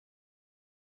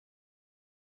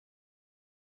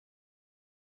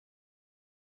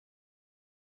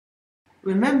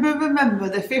Remember,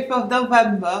 the 5th of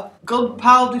November,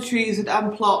 gunpowder treason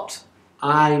and plot.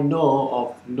 I know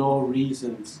of no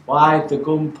reasons why the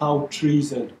gunpowder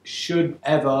treason should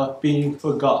ever be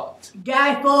forgot.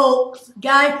 Guy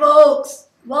Fawkes,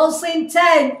 what's the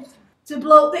intent? To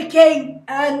blow the King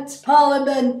and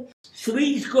Parliament.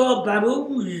 3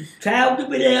 barrels, town the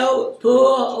middle,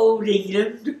 poor old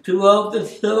England to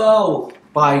overthrow.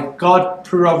 By God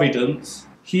providence,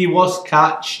 he was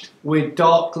catched with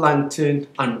dark lantern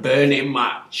and burning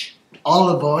match.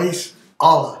 Holla, boys,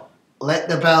 holla. Let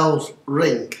the bells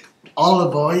ring.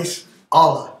 Holla, boys,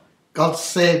 holla. God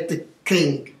save the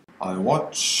King. And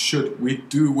what should we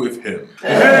do with him?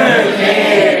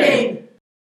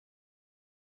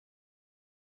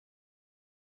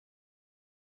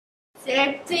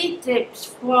 Safety tips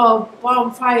for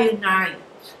bonfire night.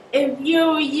 If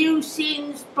you're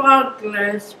using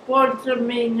sparklers, put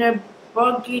them in a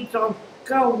bucket of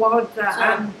cold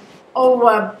water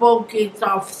or a bucket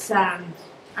of sand.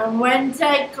 And when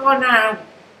they've gone out,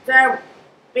 don't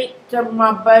pick them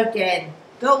up again.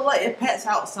 Don't let your pets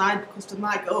outside because they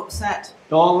might get upset.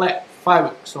 Don't let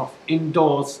fireworks off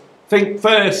indoors. Think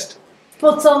first.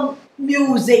 Put on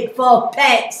music for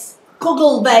pets.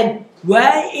 Cuddle them.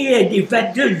 We're here,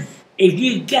 defenders. If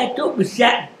you get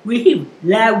upset with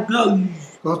loud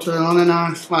noise. Go to an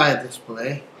unannounced fire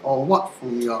display or what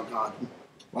from your garden?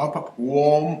 Wrap up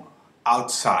warm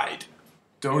outside.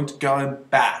 Don't go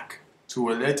back to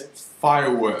lit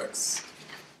fireworks.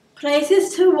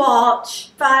 Places to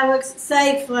watch fireworks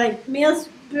safely: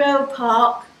 Millsborough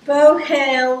Park, Bow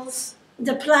Hills,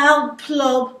 the Plough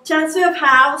Club, Chancellor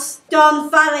House,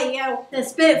 Don Valley, the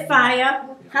Spitfire,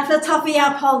 have the Toffee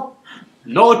Apple.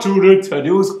 No children to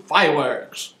use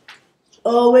fireworks.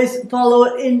 Always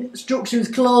follow instructions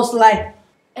closely.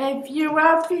 If you're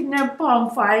having a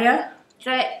bonfire,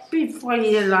 check before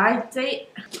you light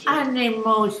it.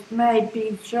 Animals may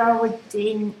be showered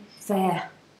in there.